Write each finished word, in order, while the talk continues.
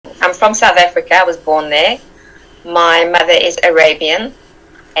from South Africa. I was born there. My mother is Arabian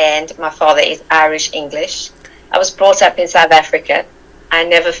and my father is Irish English. I was brought up in South Africa. I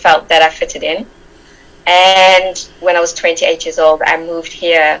never felt that I fitted in. And when I was 28 years old, I moved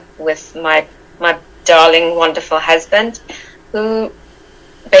here with my darling, wonderful husband, who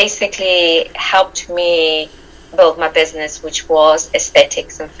basically helped me build my business, which was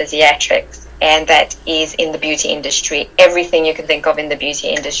aesthetics and physiatrics. And that is in the beauty industry. Everything you can think of in the beauty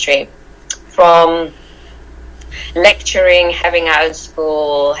industry. From lecturing, having our own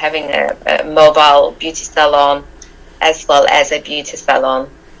school, having a mobile beauty salon, as well as a beauty salon.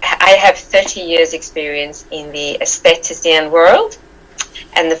 I have 30 years experience in the aesthetician world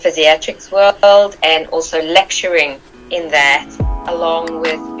and the physiatrics world, and also lecturing in that, along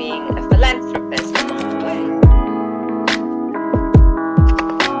with being a philanthropist.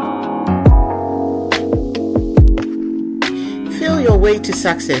 Feel your way to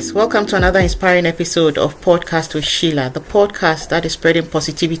success. Welcome to another inspiring episode of Podcast with Sheila, the podcast that is spreading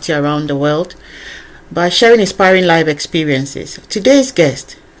positivity around the world by sharing inspiring life experiences. Today's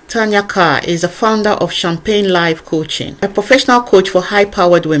guest, Tanya Carr, is the founder of Champagne Life Coaching, a professional coach for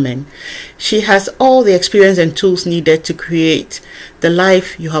high-powered women. She has all the experience and tools needed to create the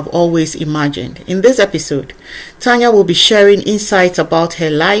life you have always imagined. In this episode, Tanya will be sharing insights about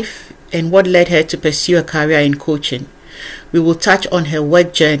her life and what led her to pursue a career in coaching. We will touch on her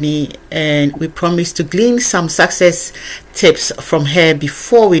work journey, and we promise to glean some success tips from her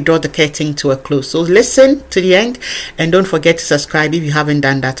before we draw the curtain to a close. So listen to the end and don't forget to subscribe if you haven't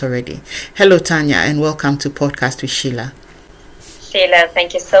done that already. Hello, Tanya, and welcome to Podcast with Sheila. Sheila,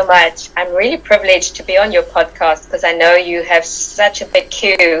 thank you so much. I'm really privileged to be on your podcast because I know you have such a big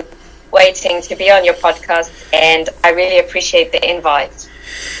queue waiting to be on your podcast, and I really appreciate the invite.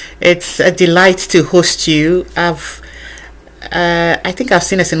 It's a delight to host you. I think I've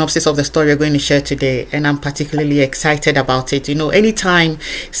seen a synopsis of the story you're going to share today, and I'm particularly excited about it. You know, anytime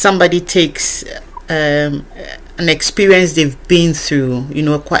somebody takes an experience they've been through, you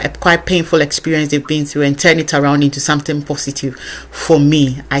know, quite painful experience they've been through, and turn it around into something positive, for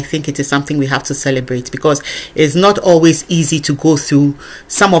me, I think it is something we have to celebrate, because it's not always easy to go through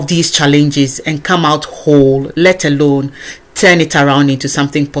some of these challenges and come out whole, let alone turn it around into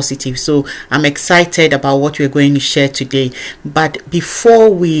something positive. So I'm excited about what we're going to share today. But before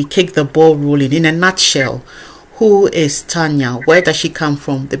we kick the ball rolling, in a nutshell, who is Tanya? Where does she come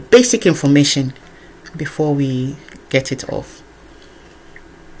from? The basic information before we get it off.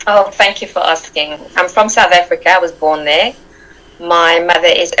 Oh, thank you for asking. I'm from South Africa. I was born there. My mother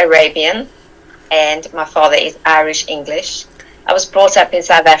is Arabian and my father is Irish English. I was brought up in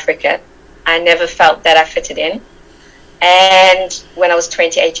South Africa. I never felt that I fitted in. And when I was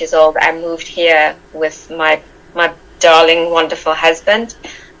 28 years old, I moved here with my darling, wonderful husband,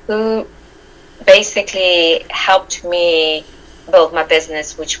 who basically helped me build my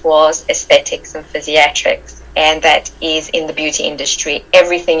business, which was aesthetics and physiatrics. And that is in the beauty industry.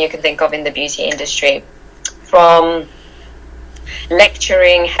 Everything you can think of in the beauty industry. From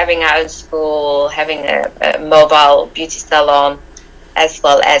lecturing, having our own school, having a mobile beauty salon, as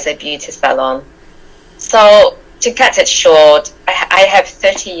well as a beauty salon. So, to cut it short, I have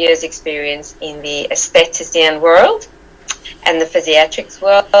 30 years experience in the aesthetician world and the physiatrics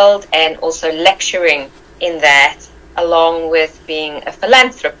world, and also lecturing in that, along with being a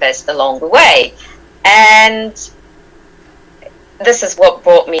philanthropist along the way. And this is what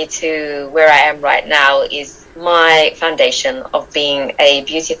brought me to where I am right now, is my foundation of being a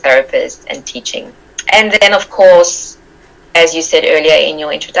beauty therapist and teaching. And then, of course, as you said earlier in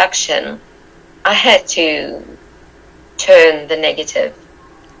your introduction, I had to turn the negative.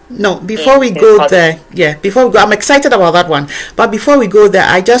 No, before we go there, I'm excited about that one. But before we go there,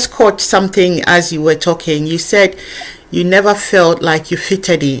 I just caught something as you were talking. You said you never felt like you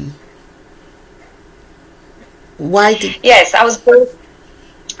fitted in. Why did... Yes, I was born...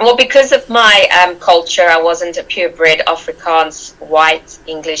 Well, because of my culture, I wasn't a purebred Afrikaans, white,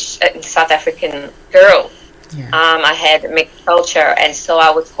 English, South African girl. Yeah. I had mixed culture, and so I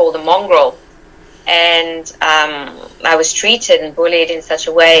was called a mongrel. And I was treated and bullied in such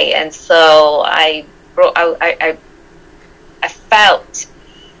a way, and so I felt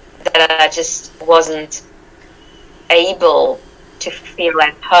that I just wasn't able to feel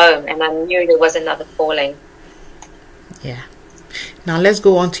at home, and I knew there was another calling. Yeah. Now let's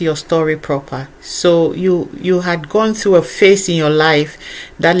go on to your story proper. So you had gone through a phase in your life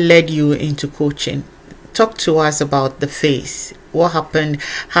that led you into coaching. Talk to us about the phase. What happened,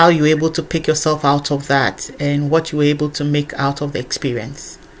 how you were able to pick yourself out of that, and what you were able to make out of the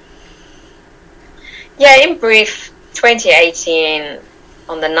experience. Yeah, in brief, 2018,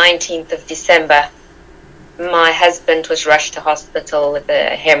 on the 19th of December, my husband was rushed to hospital with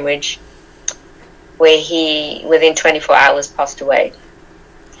a hemorrhage, where he, within 24 hours, passed away.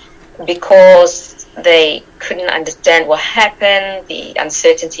 Because they couldn't understand what happened, the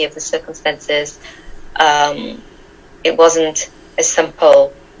uncertainty of the circumstances. It wasn't a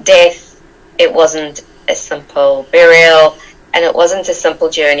simple death, it wasn't a simple burial, and it wasn't a simple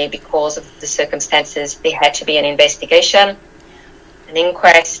journey because of the circumstances. There had to be an investigation, an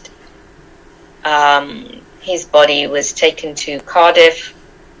inquest. His body was taken to Cardiff,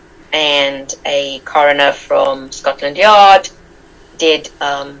 and a coroner from Scotland Yard did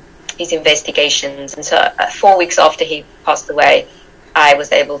his investigations. And so 4 weeks after he passed away, I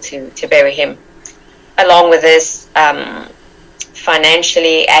was able to bury him. Along with this,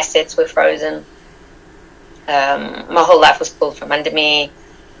 financially, assets were frozen. My whole life was pulled from under me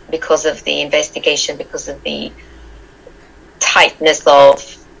because of the investigation, because of the tightness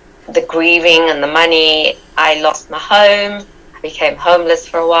of the grieving and the money. I lost my home. I became homeless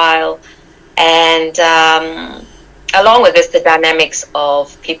for a while. And along with this, the dynamics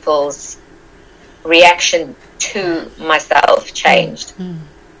of people's reaction to myself changed.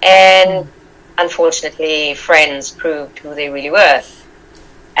 And unfortunately, friends proved who they really were.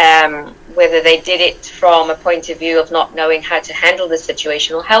 Whether they did it from a point of view of not knowing how to handle the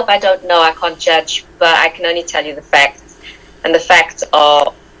situation or help, I don't know. I can't judge, but I can only tell you the facts. And the facts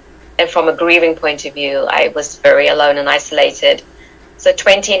are, and from a grieving point of view, I was very alone and isolated. So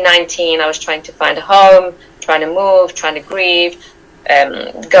 2019, I was trying to find a home, trying to move, trying to grieve,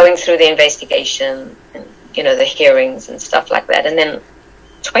 going through the investigation and, the hearings and stuff like that. And then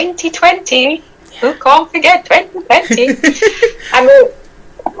 2020, who can't forget 2020?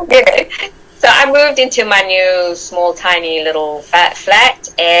 So I moved into my new small, tiny little flat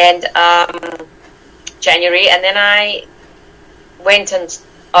and January, and then I went and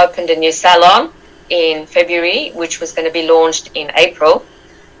opened a new salon in February, which was going to be launched in April.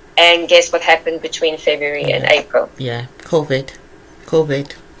 And guess what happened between February and April? Yeah, COVID.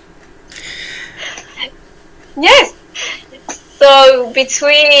 Yes. So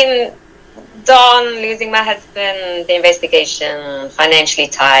between Don, losing my husband, the investigation, financially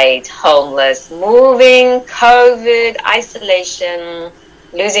tight, homeless, moving, COVID, isolation,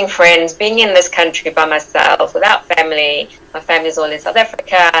 losing friends, being in this country by myself, without family. My family's all in South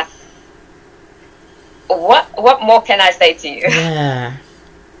Africa. What more can I say to you?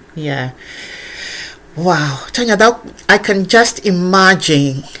 Yeah. Wow, Tanya, that I can just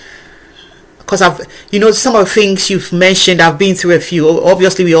imagine, because some of the things you've mentioned, I've been through a few.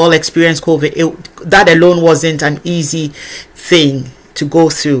 Obviously, we all experienced COVID. That alone wasn't an easy thing to go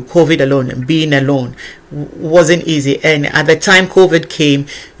through. COVID alone and being alone wasn't easy. And at the time COVID came,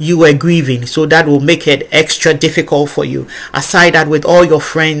 you were grieving, so that will make it extra difficult for you. Aside that, with all your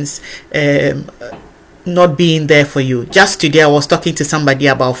friends not being there for you. Just today I was talking to somebody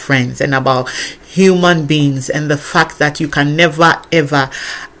about friends and about human beings and the fact that you can never ever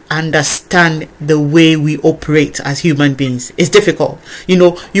understand the way we operate as human beings. It's difficult.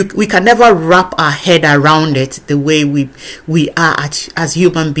 We can never wrap our head around it the way we are as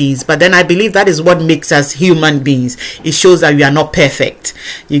human beings. But then I believe that is what makes us human beings. It shows that we are not perfect.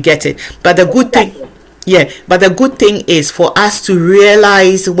 You get it? But the good thing is for us to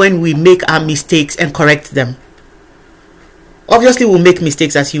realize when we make our mistakes and correct them. Obviously, we'll make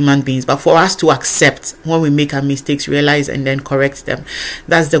mistakes as human beings, but for us to accept when we make our mistakes, realize and then correct them,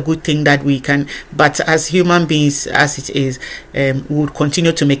 that's the good thing that we can. But as human beings, as it is, we would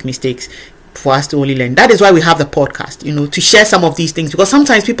continue to make mistakes for us to only learn. That is why we have the podcast, to share some of these things, because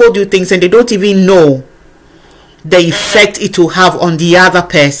sometimes people do things and they don't even know the effect it will have on the other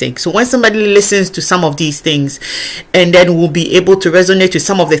person. So when somebody listens to some of these things, and then we'll be able to resonate with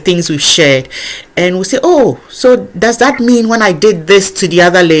some of the things we've shared, and we'll say, oh, so does that mean when I did this to the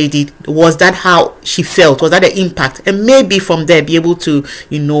other lady, was that how she felt? Was that the impact? And maybe from there be able to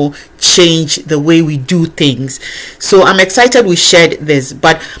change the way we do things. So I'm excited we shared this.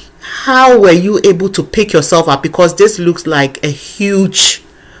 But how were you able to pick yourself up? Because this looks like a huge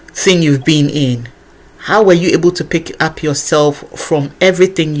thing you've been in. How were you able to pick up yourself from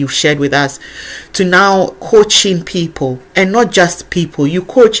everything you've shared with us to now coaching people? And not just people, you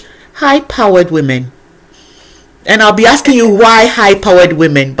coach high-powered women. And I'll be asking you why high-powered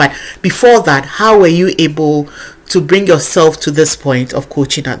women. But before that, how were you able to bring yourself to this point of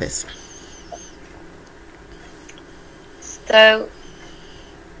coaching others? So,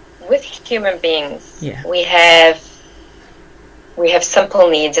 with human beings, we have simple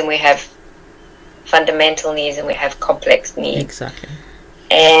needs and we have fundamental needs and we have complex needs. Exactly.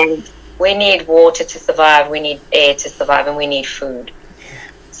 And we need water to survive, we need air to survive, and we need food.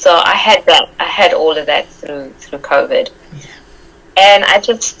 So I had that. I had all of that through COVID. Yeah. And I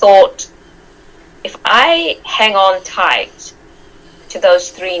just thought, if I hang on tight to those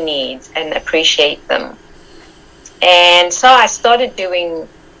 3 needs and appreciate them. And so I started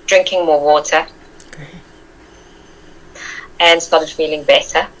drinking more water. Okay. And started feeling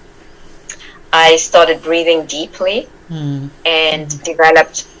better. I started breathing deeply and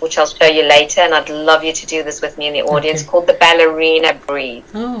developed, which I'll show you later, and I'd love you to do this with me in the audience, called the Ballerina Breathe.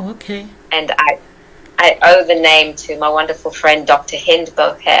 Oh, okay. And I owe the name to my wonderful friend, Dr. Hind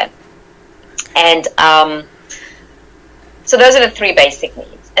Boher. And so those are the 3 basic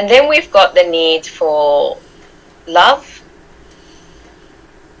needs. And then we've got the need for love.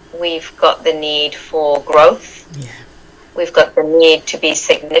 We've got the need for growth. Yeah. We've got the need to be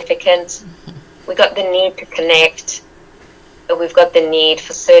significant. We've got the need to connect. We've got the need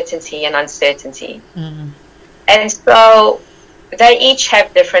for certainty and uncertainty. And so they each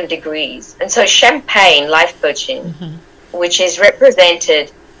have different degrees. And so Champagne Life Coaching, which is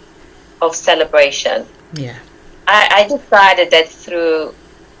represented of celebration. Yeah. I decided that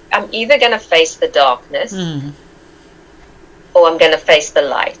I'm either going to face the darkness or I'm going to face the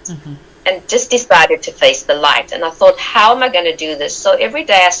light. And just decided to face the light. And I thought, how am I going to do this? So every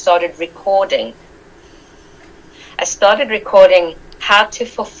day I started recording. How to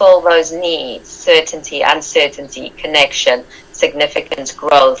fulfill those needs: certainty, uncertainty, connection, significance,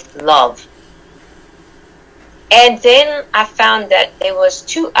 growth, love. And then I found that there was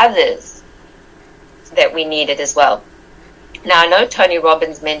 2 others that we needed as well. Now, I know Tony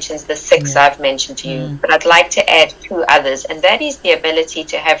Robbins mentions the 6 I've mentioned to you, but I'd like to add 2 others, and that is the ability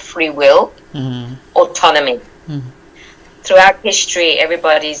to have free will, autonomy. Throughout history,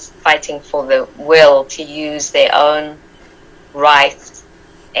 everybody's fighting for the will to use their own rights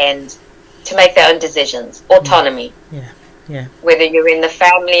and to make their own decisions. Autonomy. Yeah. Whether you're in the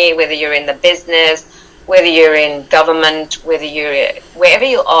family, whether you're in the business, whether you're in government, wherever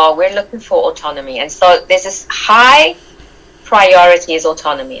you are, we're looking for autonomy. And so there's this high priority is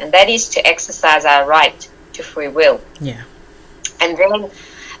autonomy, and that is to exercise our right to free will. Yeah. And then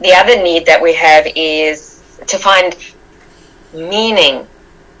the other need that we have is to find meaning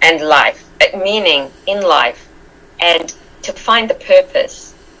in life, and to find the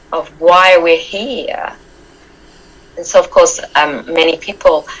purpose of why we're here. And so, of course, many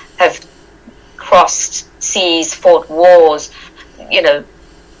people have crossed seas, fought wars,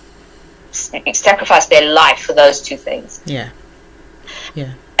 sacrificed their life for those 2 things. Yeah.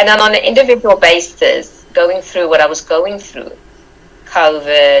 And then on an individual basis, going through what I was going through,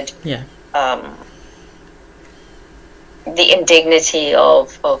 COVID, the indignity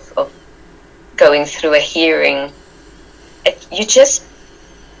of going through a hearing, you just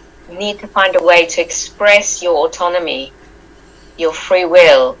need to find a way to express your autonomy, your free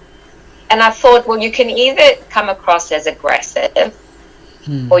will. And I thought, well, you can either come across as aggressive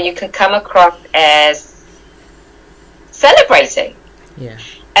or you can come across as celebrating. Yeah.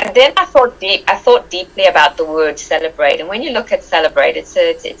 And then I thought deeply about the word celebrate. And when you look at celebrate, it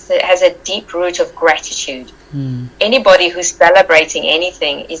has a deep root of gratitude. Anybody who's celebrating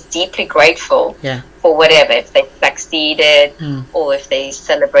anything is deeply grateful for whatever. If they succeeded or if they're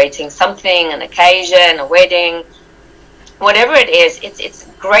celebrating something, an occasion, a wedding, whatever it is, it's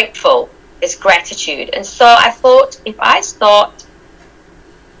grateful. It's gratitude. And so I thought, if I start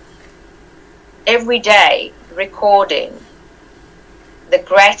every day recording the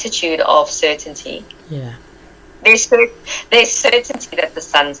gratitude of certainty. Yeah. There's certainty that the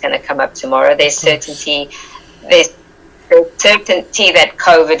sun's going to come up tomorrow. There's certainty that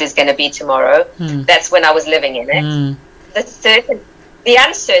COVID is going to be tomorrow. That's when I was living in it. The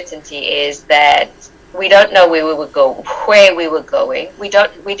uncertainty is that we don't know where we were going. We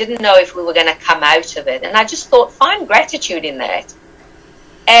didn't know if we were going to come out of it. And I just thought, find gratitude in that.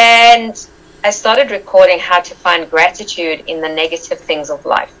 And I started recording how to find gratitude in the negative things of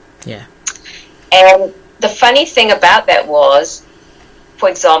life. Yeah. And the funny thing about that was, for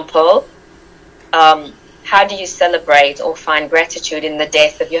example, how do you celebrate or find gratitude in the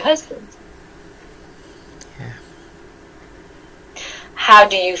death of your husband? Yeah. How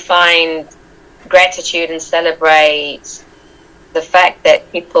do you find gratitude and celebrate the fact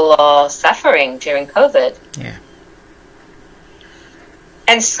that people are suffering during COVID? Yeah.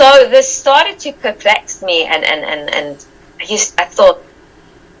 And so this started to perplex me, and I thought,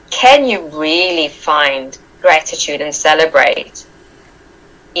 can you really find gratitude and celebrate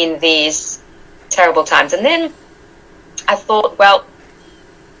in these terrible times? And then I thought, well,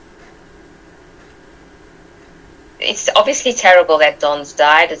 it's obviously terrible that Don's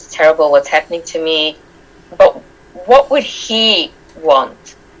died. It's terrible what's happening to me. But what would he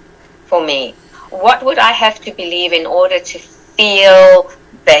want? for me. What would I have to believe in order to feel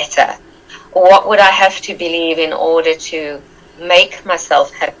better? What would I have to believe in order to make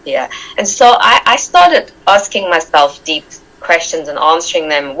myself happier? And so I started asking myself deep questions and answering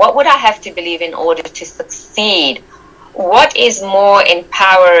them. What would I have to believe in order to succeed? What is more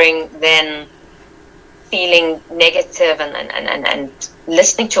empowering than feeling negative and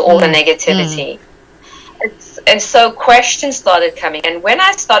listening to all the negativity? And so questions started coming. And when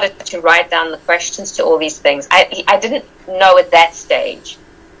I started to write down the questions to all these things, I didn't know at that stage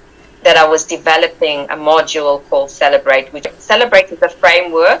that I was developing a module called Celebrate, which Celebrate is a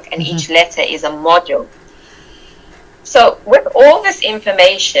framework and each letter is a module. So with all this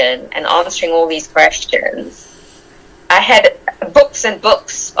information and answering all these questions, I had books and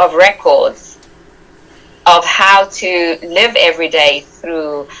books of records of how to live every day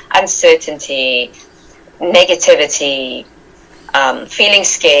through uncertainty, negativity, feeling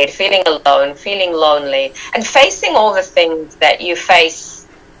scared, feeling alone, feeling lonely, and facing all the things that you face,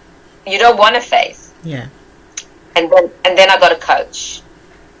 you don't want to face. Yeah. And then I got a coach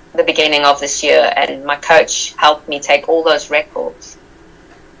the beginning of this year, and my coach helped me take all those records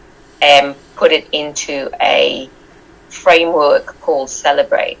and put it into a framework called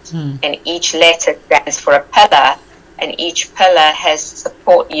Celebrate. And each letter stands for a pillar, and each pillar has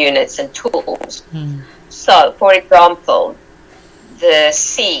support units and tools. So, for example, the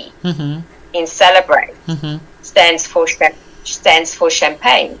C in Celebrate stands for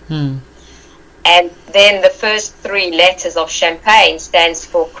champagne. And then the first three letters of champagne stands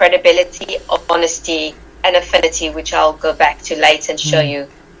for credibility, honesty, and affinity, which I'll go back to later and show you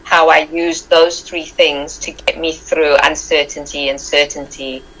how I use those three things to get me through uncertainty and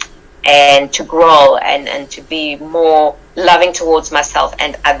certainty, and to grow and to be more loving towards myself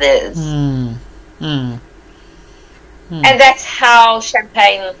and others. And that's how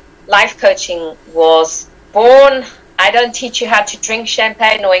Champagne Life Coaching was born. I don't teach you how to drink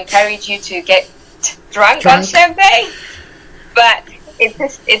champagne or encourage you to get drunk on champagne, but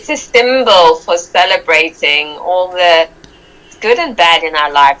it's a symbol for celebrating all the good and bad in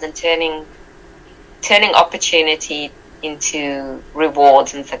our lives and turning opportunity into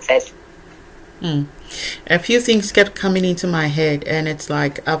rewards and success. A few things kept coming into my head, and it's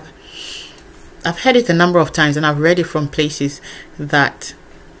like I've heard it a number of times, and I've read it from places that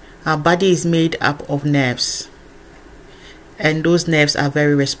our body is made up of nerves, and those nerves are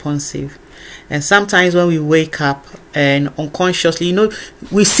very responsive. And sometimes when we wake up and unconsciously,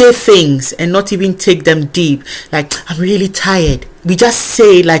 we say things and not even take them deep, like, I'm really tired. We just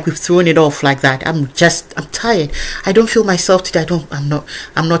say like we've thrown it off like that. I'm tired. I don't feel myself today. I'm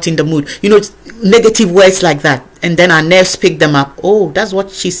not in the mood. Negative words like that. And then our nerves pick them up. Oh, that's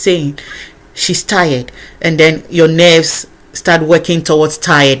what she's saying. She's tired. And then your nerves start working towards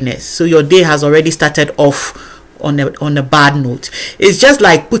tiredness. So your day has already started off on a bad note. It's just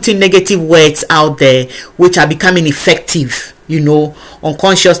like putting negative words out there which are becoming effective,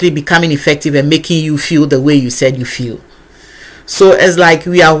 unconsciously becoming effective and making you feel the way you said you feel. So it's like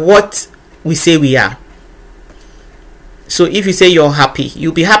we are what we say we are. So if you say you're happy,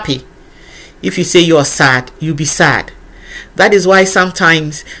 you'll be happy. If you say you're sad, you'll be sad. That is why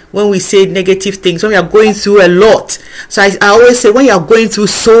sometimes when we say negative things, when we are going through a lot, so I always say, when you are going through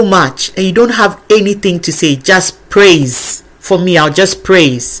so much and you don't have anything to say, just praise. For me, I'll just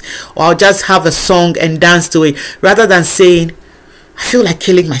praise, or I'll just have a song and dance to it, rather than saying, I feel like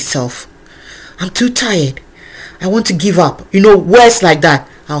killing myself, I'm too tired, I want to give up. Words like that,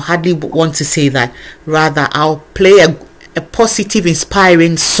 I'll hardly want to say that. Rather, I'll play a positive,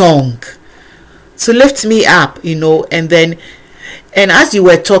 inspiring song to lift me up, and as you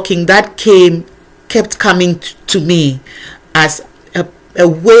were talking, that kept coming to me as a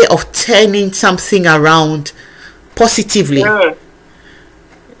way of turning something around positively.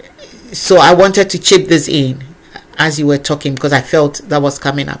 So I wanted to chip this in as you were talking, because I felt that was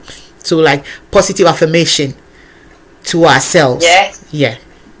coming up. So like positive affirmation to ourselves. Yeah,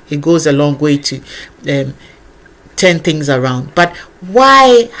 it goes a long way to turn things around. But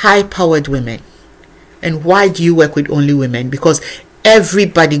why high-powered women? And why do you work with only women? Because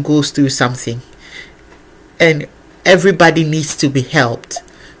everybody goes through something and everybody needs to be helped.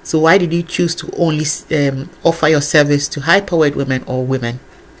 So why did you choose to only offer your service to high-powered women or women?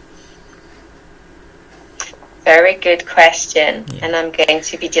 Very good question. Yeah. And I'm going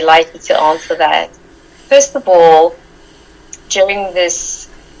to be delighted to answer that. First of all, during this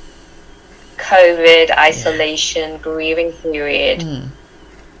COVID isolation grieving period,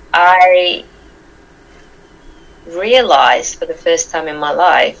 I realized for the first time in my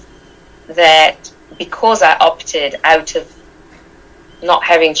life that because I opted out of not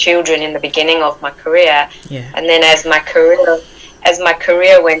having children in the beginning of my career. Yeah. And then as my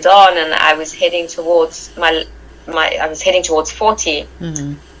career went on, and I was heading towards I was heading towards 40.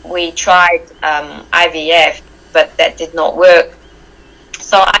 We tried IVF, but that did not work.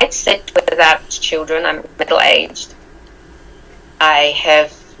 So I sit without children. I'm middle-aged. I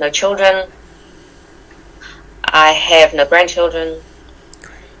have no children. I have no grandchildren.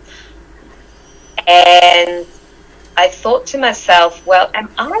 And I thought to myself, well, am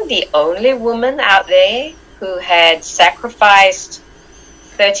I the only woman out there who had sacrificed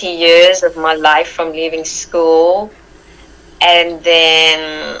 30 years of my life from leaving school, and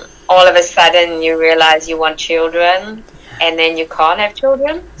then all of a sudden you realize you want children, and then you can't have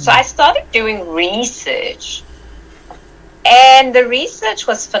children? So I started doing research, and the research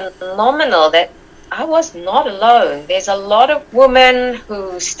was phenomenal that I was not alone. There's a lot of women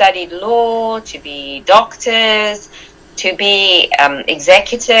who studied law to be doctors, to be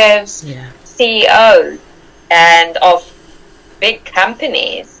executives, CEOs, and of big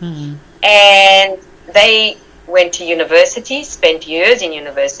companies. And they went to university, spent years in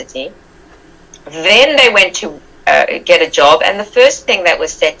university. Then they went to get a job, and the first thing that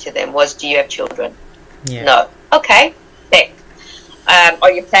was said to them was, do you have children? No. Okay, tick.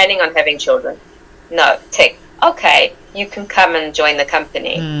 Are you planning on having children? No, tick. Okay, you can come and join the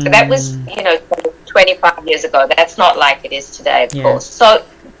company. So that was, 25 years ago. That's not like it is today, of course. So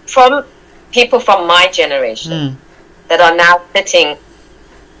from people from my generation that are now sitting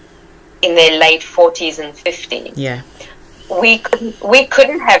in their late 40s and 50s, we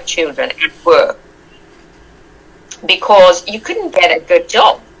couldn't have children at work because you couldn't get a good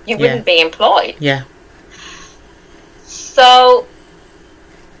job. You wouldn't be employed. So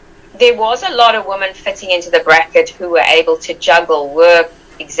there was a lot of women fitting into the bracket who were able to juggle work,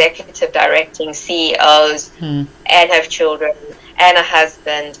 executive directing, CEOs, and have children and a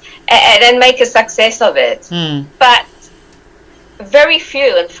husband, and make a success of it. But very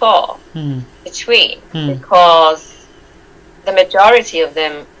few and far between, because the majority of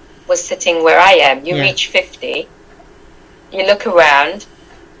them was sitting where I am. You reach 50, you look around,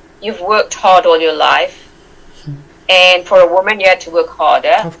 you've worked hard all your life, and for a woman you had to work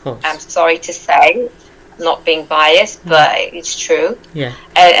harder. Of course. I'm sorry to say, not being biased, but it's true.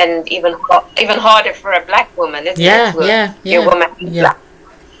 And even harder for a black woman, isn't it? Your woman is black.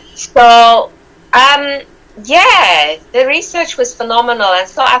 So the research was phenomenal, and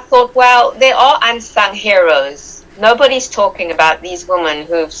so I thought, well, there are unsung heroes. Nobody's talking about these women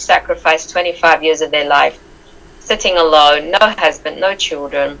who've sacrificed 25 years of their life, sitting alone, no husband, no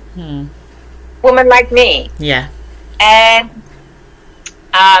children. Women like me. And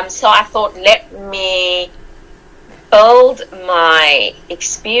so I thought, let me build my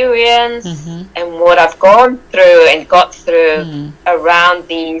experience and what I've gone through and got through around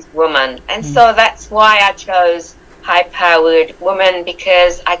these women. And so that's why I chose High-Powered Women,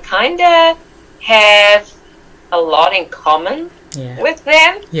 because I kind of have a lot in common with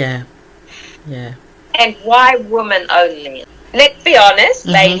them. And why women only? Let's be honest,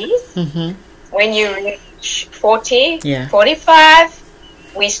 ladies, when you reach 40, 45,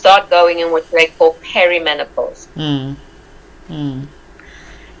 we start going in what they call perimenopause.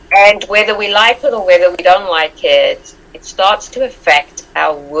 And whether we like it or whether we don't like it, it starts to affect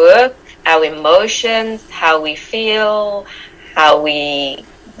our work, our emotions, how we feel, how we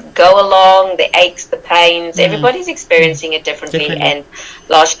go along, the aches, the pains. Everybody's experiencing it differently. And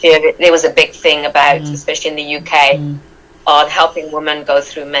last year there was a big thing about, especially in the UK, on helping women go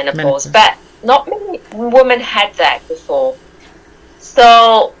through menopause. But not many women had that before.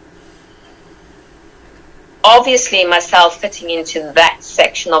 So obviously myself fitting into that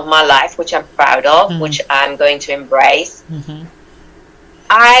section of my life, which I'm proud of, which I'm going to embrace,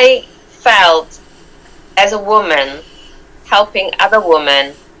 I felt as a woman helping other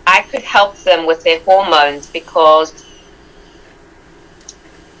women, I could help them with their hormones, because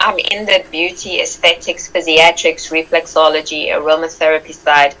I'm in the beauty, aesthetics, physiatrics, reflexology, aromatherapy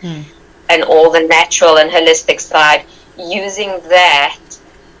side, and all the natural and holistic side, using that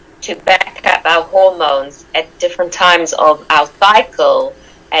to back up our hormones at different times of our cycle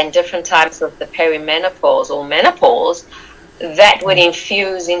and different times of the perimenopause or menopause, that would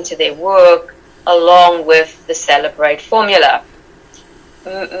infuse into their work along with the Celebrate formula.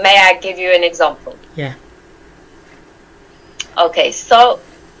 May I give you an example? Okay, so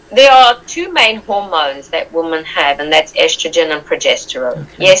there are two main hormones that women have, and that's estrogen and progesterone.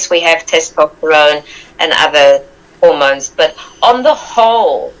 Yes, we have testosterone and other hormones, but on the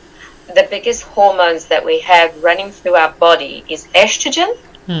whole, the biggest hormones that we have running through our body is estrogen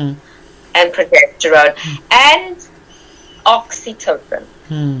and progesterone. And oxytocin.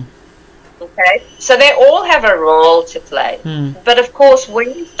 Mm. Okay, so they all have a role to play. But of course,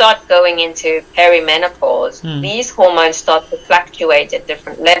 when you start going into perimenopause, these hormones start to fluctuate at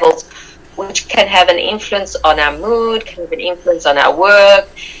different levels, which can have an influence on our mood, can have an influence on our work,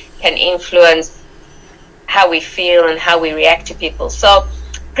 can influence how we feel and how we react to people. So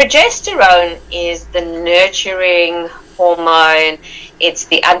progesterone is the nurturing hormone. It's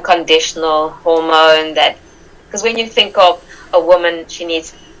the unconditional hormone that, because when you think of a woman, she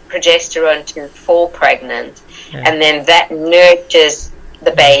needs progesterone to fall pregnant, and then that nurtures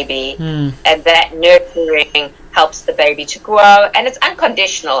the baby, and that nurturing helps the baby to grow, and it's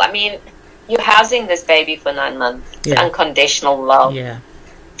unconditional. I mean, you're housing this baby for 9 months. It's unconditional love.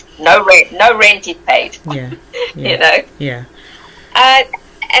 No rent is paid. You know.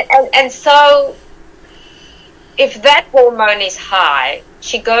 And so if that hormone is high,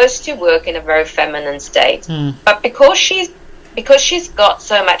 she goes to work in a very feminine state. But because she's got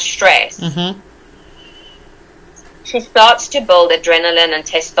so much stress, she starts to build adrenaline and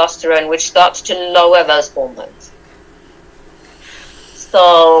testosterone, which starts to lower those hormones.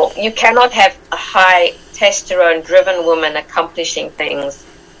 So you cannot have a high testosterone-driven woman accomplishing things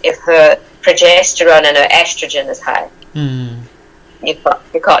if her progesterone and her estrogen is high.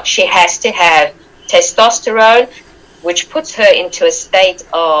 You can't. She has to have testosterone, which puts her into a state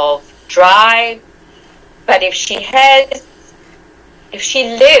of drive. But if she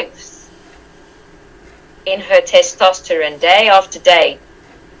lives in her testosterone day after day,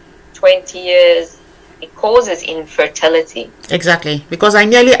 20 years, it causes infertility. Exactly. Because I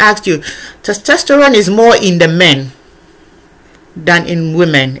nearly asked you, testosterone is more in the men than in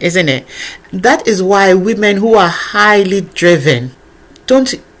women, isn't it? That is why women who are highly driven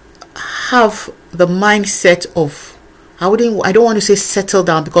don't have the mindset of, I don't want to say settle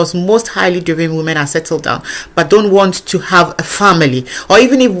down, because most highly driven women are settled down, but don't want to have a family. Or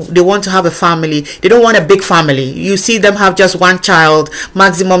even if they want to have a family, they don't want a big family. You see them have just one child,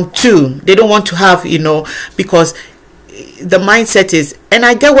 maximum 2. They don't want to have, because the mindset is, and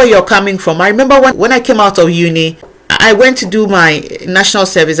I get where you're coming from. I remember when I came out of uni, I went to do my national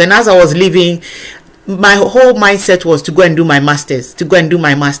service, and as I was leaving, my whole mindset was to go and do my masters,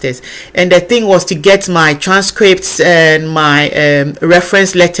 and the thing was to get my transcripts and my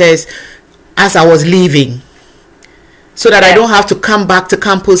reference letters as I was leaving, so that I don't have to come back to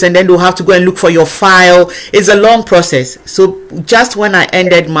campus and then they'll have to go and look for your file. It's a long process. So just when I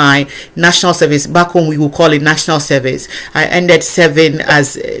ended my national service, back home we will call it national service, I ended 7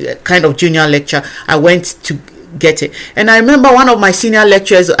 as a kind of junior lecturer. I went to get it, and I remember one of my senior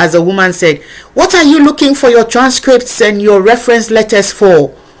lecturers as a woman said, "What are you looking for your transcripts and your reference letters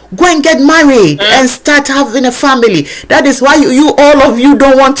for? Go and get married and start having a family. That is why you all of you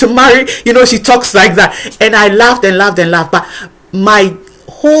don't want to marry." She talks like that, and I laughed and laughed and laughed. But my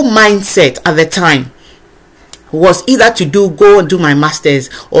whole mindset at the time was either to go and do my masters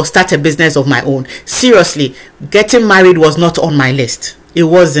or start a business of my own. Seriously, getting married was not on my list. It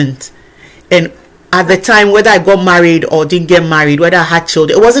wasn't. And at the time, whether I got married or didn't get married, whether I had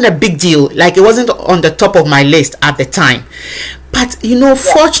children, it wasn't a big deal. Like, it wasn't on the top of my list at the time. But,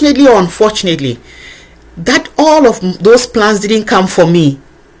 fortunately or unfortunately, that all of those plans didn't come for me.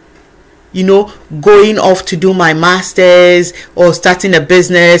 Going off to do my masters or starting a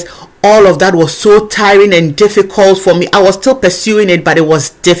business, all of that was so tiring and difficult for me. I was still pursuing it, but it was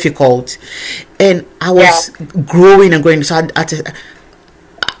difficult. And I was growing and growing. So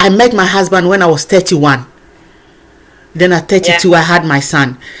I met my husband when I was 31. Then at 32, I had my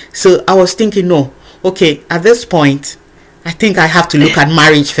son. So I was thinking, no, okay, at this point, I think I have to look at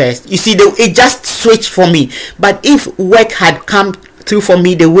marriage first. You see, it just switched for me. But if work had come through for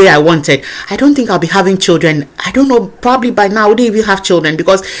me the way I wanted, I don't think I'll be having children. I don't know, probably by now I wouldn't even have children,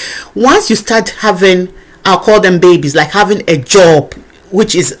 because once you start having, I'll call them babies, like having a job,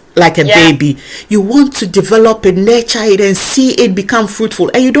 which is like a baby, you want to develop it, nurture it, and see it become fruitful.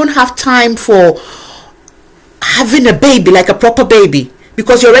 And you don't have time for having a baby, like a proper baby,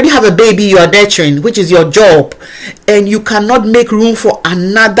 because you already have a baby you are nurturing, which is your job, and you cannot make room for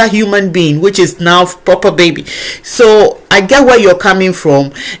another human being, which is now proper baby. So I get where you're coming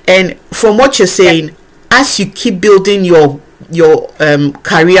from, and from what you're saying, as you keep building your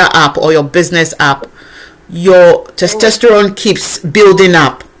career up or your business up, your testosterone keeps building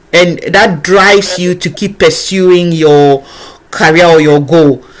up, and that drives you to keep pursuing your career or your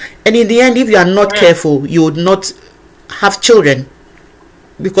goal. And in the end, if you are not careful, you would not have children,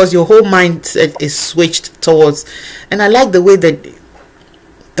 because your whole mindset is switched towards. And I like the way that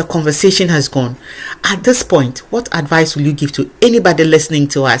the conversation has gone. At this point, what advice will you give to anybody listening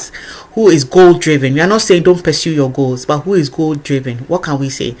to us who is goal driven? We are not saying don't pursue your goals, but who is goal driven? What can we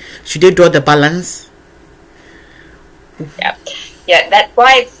say? Should they draw the balance? Yeah, that's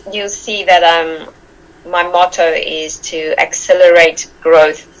why you see that my motto is to accelerate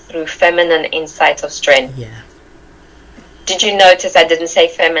growth through feminine insight of strength. Yeah. Did you notice I didn't say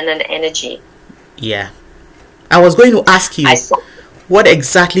feminine energy? Yeah. I was going to ask you what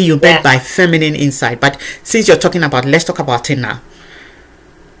exactly you meant by feminine insight, but since you're talking about, let's talk about it now.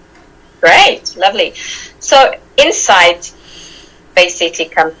 Great, lovely. So insight basically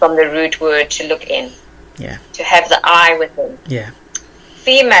comes from the root word to look in. Yeah. To have the eye within. Yeah.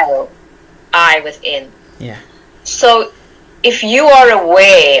 Female eye within. Yeah. So if you are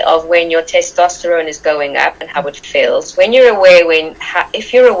aware of when your testosterone is going up and how it feels, when you're aware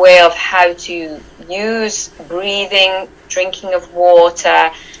if you're aware of how to use breathing, drinking of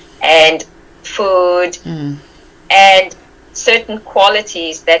water and food and certain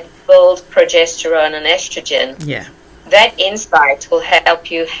qualities that build progesterone and estrogen, that insight will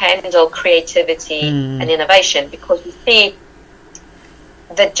help you handle creativity and innovation, because you see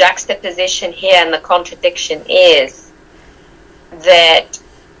the juxtaposition here and the contradiction is that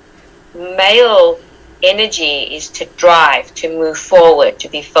male energy is to drive, to move forward, to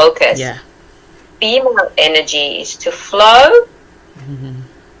be focused. Yeah. Female energy is to flow,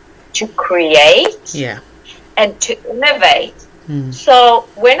 to create, and to innovate. So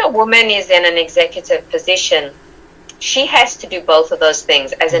when a woman is in an executive position, she has to do both of those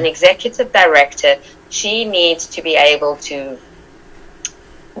things. As an executive director, she needs to be able to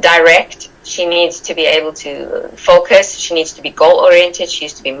direct, she needs to be able to focus, she needs to be goal-oriented, she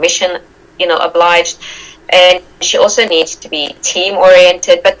needs to be mission, obliged, and she also needs to be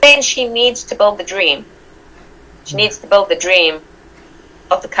team-oriented, but then she needs to build the dream. She needs to build the dream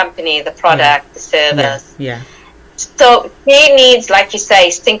of the company, the product, the service. So she needs, like you say,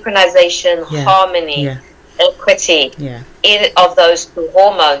 synchronization, harmony, equity of those two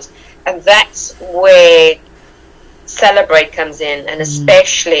hormones, and that's where Celebrate comes in, and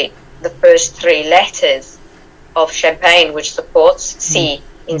especially the first three letters of Champagne, which supports C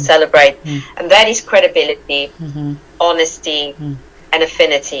in Celebrate, and that is credibility, honesty, and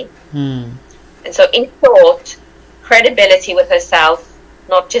affinity. And so in short, credibility with herself,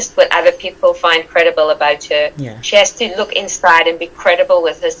 not just what other people find credible about her. She has to look inside and be credible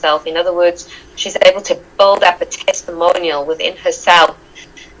with herself. In other words, she's able to build up a testimonial within herself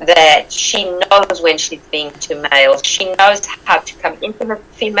that she knows when she's being too male. She knows how to come into her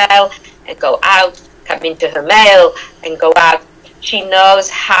female and go out, come into her male and go out. She knows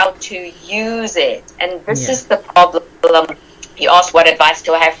how to use it. And this is the problem. You asked what advice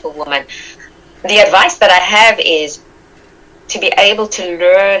do I have for women. The advice that I have is to be able to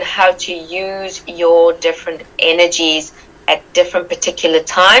learn how to use your different energies at different particular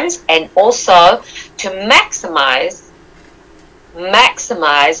times, and also to maximize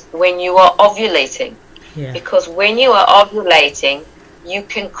when you are ovulating. Because when you are ovulating, you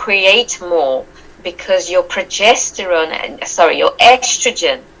can create more, because your your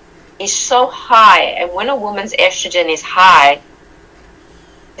estrogen is so high, and when a woman's estrogen is high,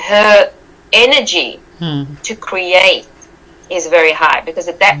 her energy to create is very high, because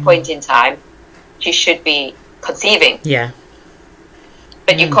at that point in time she should be conceiving.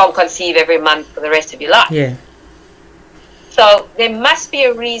 But you can't conceive every month for the rest of your life. So there must be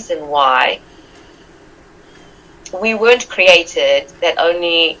a reason why we weren't created that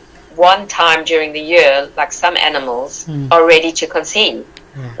only one time during the year, like some animals, are ready to conceive.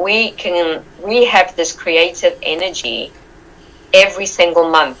 We have this creative energy every single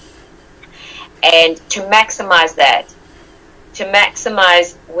month, and to maximize that, to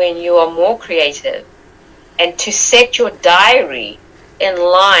maximize when you are more creative, and to set your diary in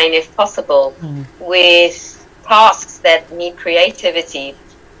line, if possible, with tasks that need creativity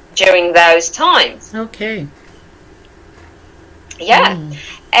during those times.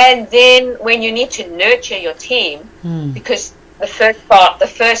 And then when you need to nurture your team, because the first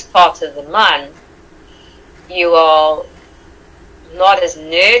part of the month you are not as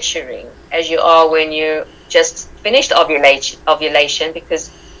nurturing as you are when you just finished ovulation,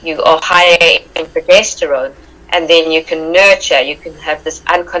 because you are higher in progesterone, and then you can nurture, you can have this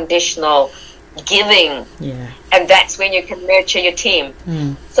unconditional giving, and that's when you can nurture your team.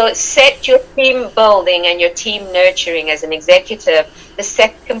 So set your team building and your team nurturing as an executive the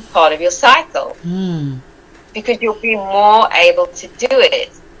second part of your cycle, because you'll be more able to do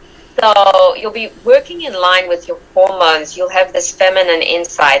it. So you'll be working in line with your hormones. You'll have this feminine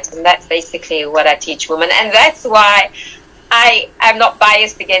insight, and that's basically what I teach women. And that's why I'm not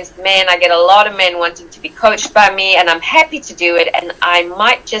biased against men. I get a lot of men wanting to be coached by me, and I'm happy to do it. And I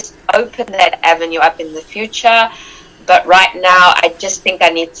might just open that avenue up in the future. But right now, I just think I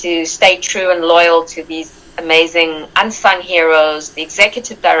need to stay true and loyal to these amazing unsung heroes, the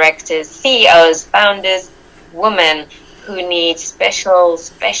executive directors, CEOs, founders, women who need special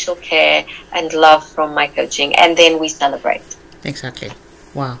care and love from my coaching. And then we celebrate. Exactly.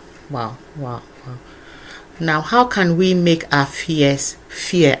 Wow. Now, how can we make our fears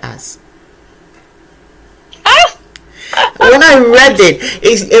fear us? When I read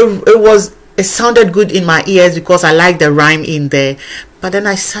it sounded good in my ears because I like the rhyme in there. But then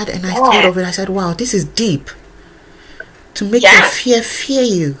I sat and I thought of it. I said, wow, this is deep. To make your fear fear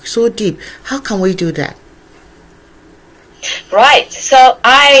you, so deep. How can we do that? Right. So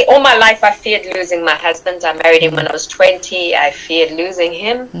all my life I feared losing my husband. I married him when I was 20. I feared losing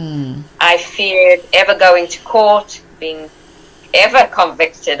him. I feared ever going to court, being ever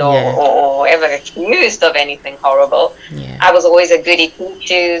convicted or ever accused of anything horrible. I was always a goody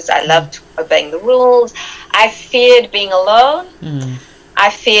two-shoes. I loved obeying the rules. I feared being alone. I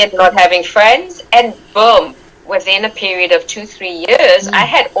feared not having friends. And boom, within a period of 2-3 years, I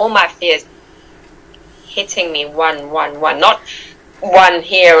had all my fears hitting me one, not one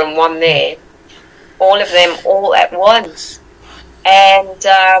here and one there, all of them all at once. And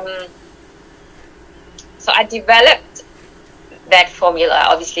so I developed that formula,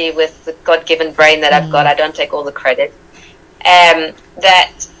 obviously with the God-given brain that I've got. I don't take all the credit.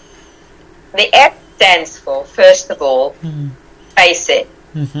 That the F stands for, first of all, face it.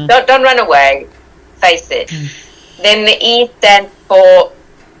 Don't run away, face it. Then the E stands for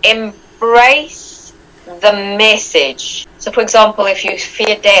embrace the message. So, for example, if you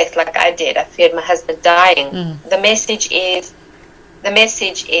fear death, like I did, I feared my husband dying. The message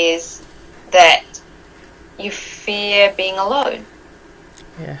is that you fear being alone.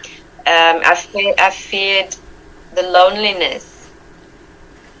 I feared the loneliness.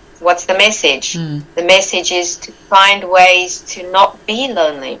 What's the message? The message is to find ways to not be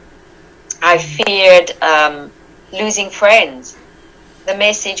lonely. I feared losing friends. The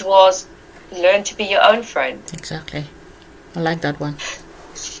message was learn to be your own friend. Exactly. I like that one.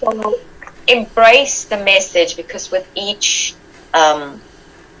 So embrace the message, because with each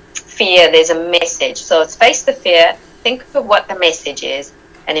fear there's a message. So it's face the fear, think of what the message is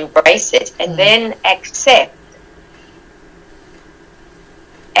and embrace it, and then acceptance.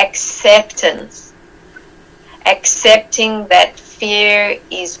 Accepting that fear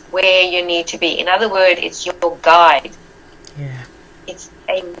is where you need to be. In other words, it's your guide. It's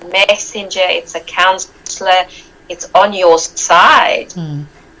a messenger, it's a counselor, it's on your side. And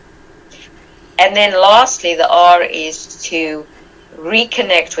then lastly, the R is to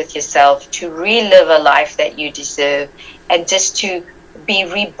reconnect with yourself, to relive a life that you deserve, and just to be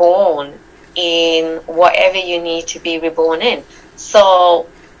reborn in whatever you need to be reborn in. So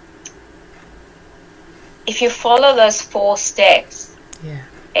if you follow those 4 steps,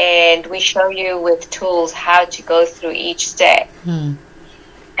 and we show you with tools how to go through each step,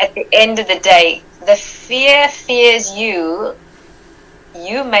 at the end of the day, the fear fears you.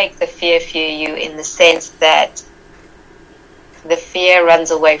 You make the fear fear you, in the sense that the fear runs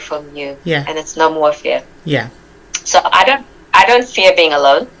away from you, and it's no more fear. So I don't fear being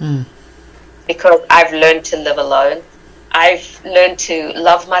alone, because I've learned to live alone. I've learned to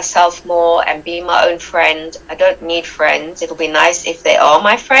love myself more and be my own friend. I don't need friends. It'll be nice if they are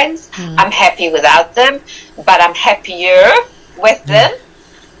my friends. I'm happy without them, but I'm happier with them.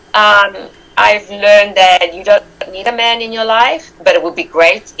 I've learned that you don't need a man in your life, but it would be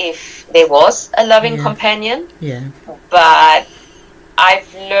great if there was a loving companion. But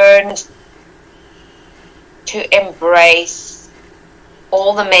I've learned to embrace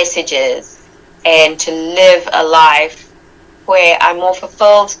all the messages and to live a life where I'm more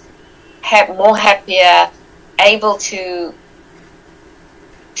fulfilled, more happier, able to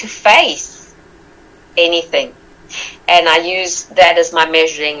face anything. And I use that as my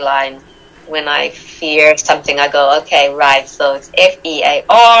measuring line. When I fear something, I go, okay, right, so it's FEAR.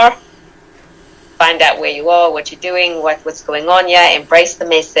 Find out where you are, what you're doing, what's going on here. Embrace the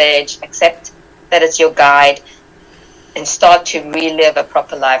message, accept that it's your guide, and start to relive a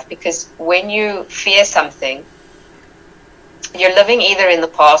proper life. Because when you fear something, you're living either in the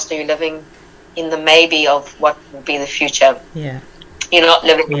past or you're living in the maybe of what will be the future. You're not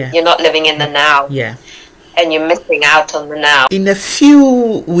living in the now. And you're missing out on the now. In a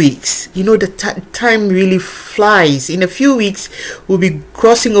few weeks, the time really flies. In a few weeks, we'll be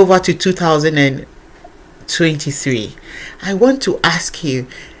crossing over to 2023. I want to ask you,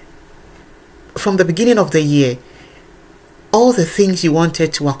 from the beginning of the year, all the things you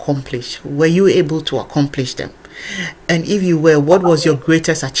wanted to accomplish, were you able to accomplish them? And if you were, what was your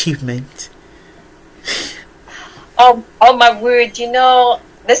greatest achievement? Oh my word,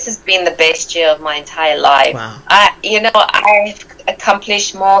 this has been the best year of my entire life. Wow. I've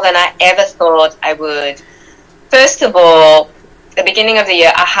accomplished more than I ever thought I would. First of all, the beginning of the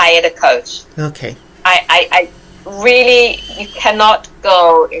year, I hired a coach. Okay. I really, you cannot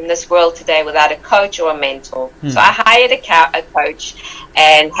go in this world today without a coach or a mentor. So I hired a coach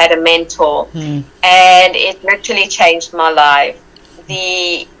and had a mentor, and it literally changed my life.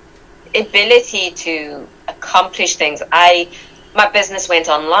 The ability to accomplish things. My business went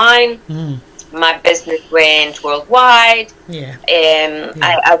online. My business went worldwide.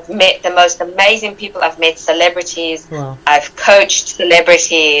 I've met the most amazing people. I've met celebrities. Wow. I've coached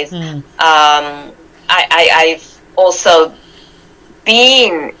celebrities. I've also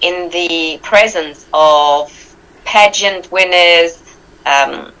been in the presence of pageant winners.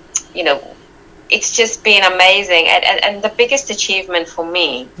 It's just been amazing. And the biggest achievement for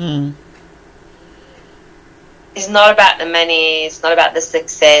me is not about the money, it's not about the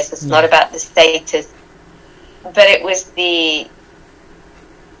success, it's not about the status, but it was the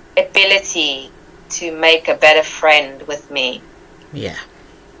ability to make a better friend with me. I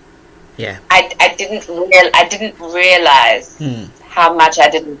didn't realize how much I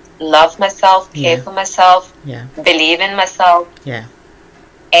didn't love myself, care for myself, believe in myself.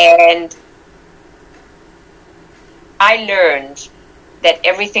 And I learned that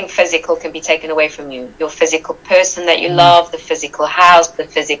everything physical can be taken away from you. Your physical person that you love, the physical house, the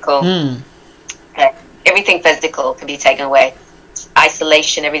physical... everything physical can be taken away.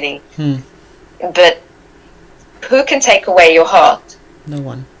 Isolation, everything. But who can take away your heart? No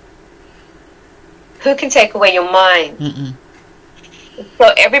one. Who can take away your mind?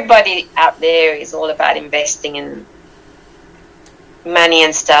 So everybody out there is all about investing in money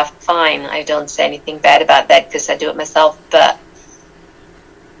and stuff. Fine, I don't say anything bad about that because I do it myself, but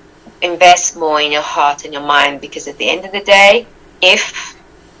invest more in your heart and your mind, because at the end of the day, if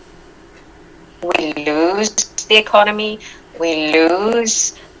we lose the economy, we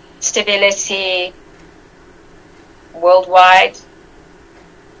lose stability worldwide,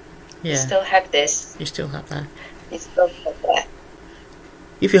 you still have this. You still have that. You still have that.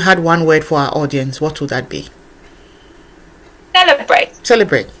 If you had one word for our audience, what would that be? Celebrate.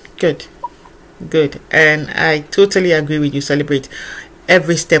 Celebrate. Good. And I totally agree with you. Celebrate.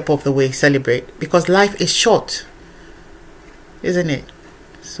 Every step of the way, celebrate, because life is short, isn't it?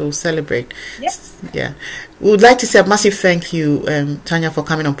 So celebrate. Yeah. We would like to say a massive thank you, Tanya, for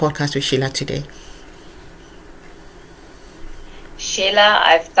coming on Podcast with Sheila today. Sheila,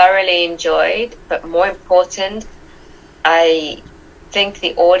 I've thoroughly enjoyed, but more important, I think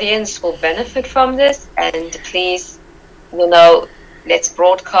the audience will benefit from this, and please, let's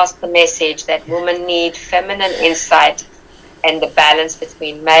broadcast the message that women need feminine insight and the balance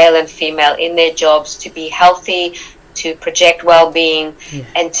between male and female in their jobs to be healthy, to project well-being,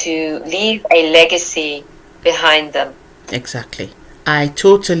 and to leave a legacy behind them. Exactly. I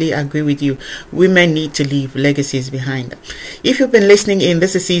totally agree with you. Women need to leave legacies behind them. If you've been listening in,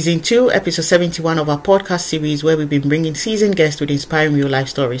 this is season 2, episode 71 of our podcast series, where we've been bringing seasoned guests with inspiring real life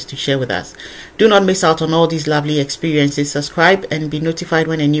stories to share with us. Do not miss out on all these lovely experiences. Subscribe and be notified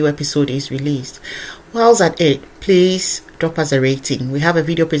when a new episode is released. Whilst at it, please drop us a rating. We have a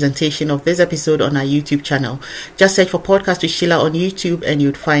video presentation of this episode on our YouTube channel. Just search for Podcast with Sheila on YouTube and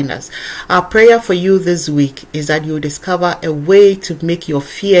you'd find us. Our prayer for you this week is that you discover a way to make your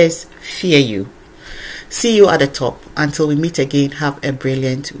fears fear you. See you at the top. Until we meet again, have a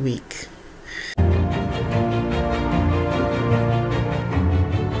brilliant week.